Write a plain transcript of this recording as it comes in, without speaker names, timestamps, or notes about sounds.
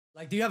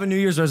Like, do you have a New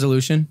Year's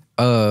resolution?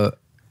 I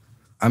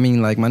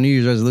mean, like my New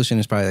Year's resolution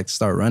is probably like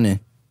start running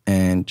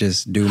and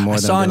just do more. I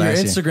saw on your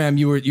Instagram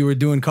you were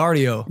doing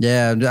cardio.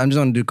 Yeah, I'm just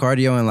gonna do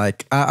cardio and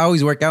like I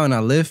always work out and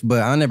I lift,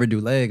 but I never do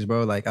legs,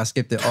 bro. Like I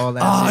skipped it all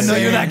last year. Oh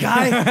no, you're that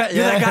guy.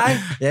 You're that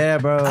guy. Yeah,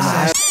 bro.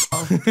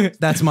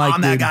 That's my. I'm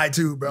that guy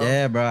too, bro.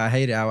 Yeah, bro. I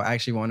hate it. I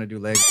actually want to do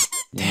legs.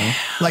 You know?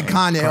 Like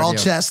Kanye, cardio. All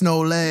chest,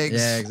 no legs.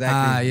 Yeah,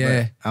 exactly.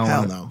 Yeah.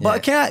 Hell no.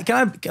 But can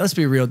I? Let's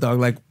be real,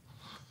 dog. Like,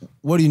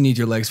 what do you need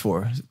your legs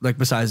for? Like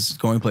besides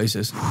going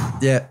places?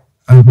 Yeah.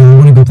 I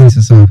want to go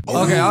places. So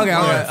Okay.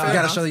 I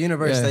gotta show the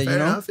universe that you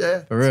know,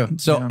 for real.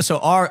 So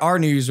our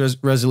New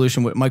Year's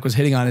resolution, what Mike was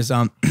hitting on, is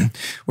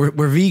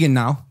we're vegan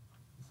now,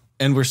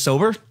 and we're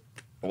sober.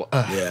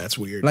 Yeah, it's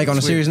weird. Like on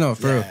a serious note,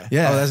 for real.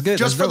 Yeah, oh, that's good.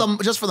 Just for the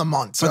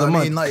month. So, For the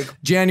month. I mean, like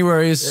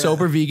January is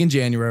sober vegan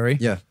January.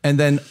 Yeah, and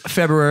then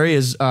February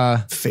is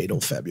fatal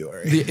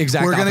February. The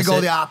exact. We're gonna opposite.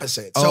 go the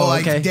opposite. So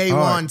like day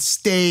all one,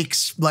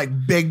 steaks, like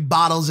big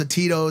bottles of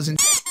Tito's, and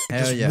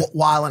just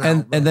wilding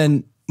out. And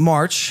then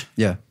March.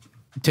 Yeah.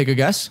 Take a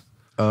guess.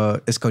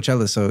 It's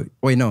Coachella. So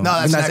wait, no,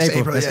 that's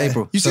April. That's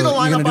April. You see the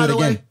lineup, by the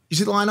way? You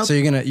see the lineup? So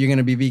you're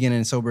gonna be vegan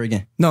and sober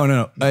again?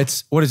 No.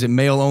 It's what is it?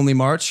 Male only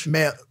March.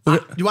 Male. Why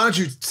don't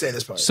you say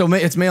this part? So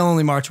it's male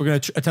only March. We're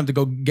gonna attempt to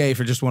go gay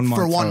for just 1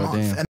 month. For 1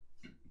 month.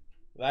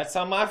 That's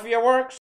how Mafia works.